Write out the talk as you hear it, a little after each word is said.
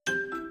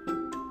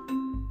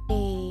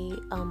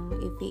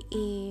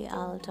PE.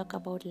 I'll talk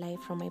about life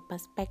from my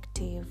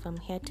perspective. I'm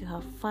here to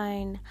have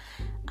fun.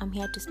 I'm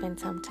here to spend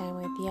some time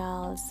with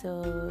y'all,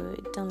 so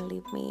don't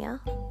leave me, yeah?